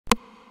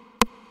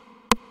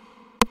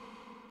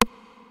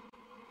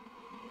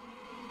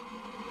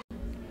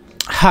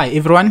Hi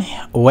everyone,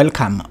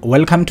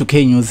 welcome to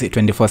K News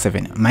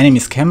 24/7. My name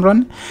is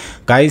Cameron.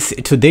 Guys,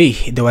 today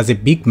there was a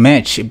big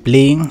match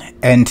playing,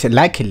 and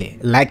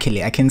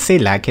luckily I can say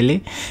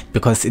luckily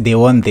because they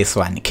won this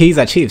one.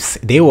 Kaizer Chiefs,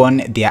 they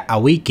won their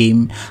away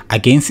game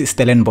against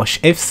Stellenbosch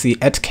FC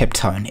at Cape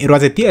Town. It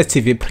was a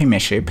DStv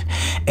Premiership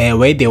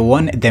where they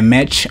won the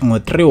match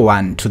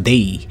 3-1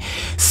 today.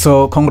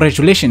 So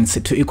congratulations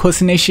to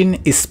Ecos Nation,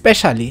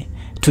 especially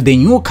to the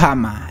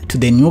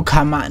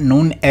newcomer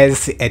known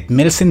as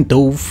Edmilson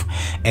Dove,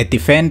 a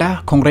defender.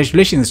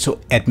 Congratulations to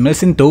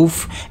Edmilson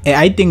Dove.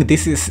 I think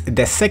this is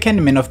the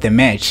second man of the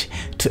match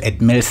to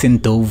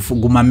Edmilson Dove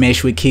kuma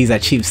match with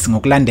Kaizer Chiefs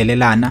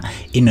ngokulandelelana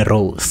in a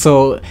row.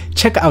 So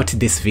check out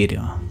this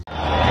video.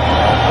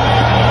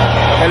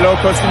 Hello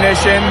Coach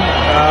Nation,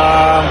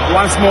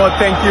 once more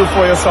thank you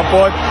for your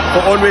support,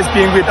 for always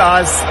being with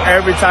us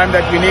every time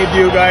that we need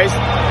you guys,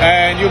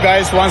 and you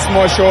guys once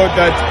more showed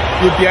that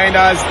you're behind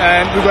us,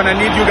 and we're gonna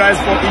need you guys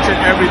for each and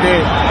every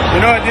day. You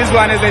know, this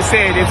one, as I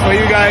said, it's for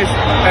you guys,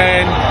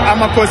 and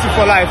I'm a coach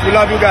for life. We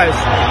love you guys.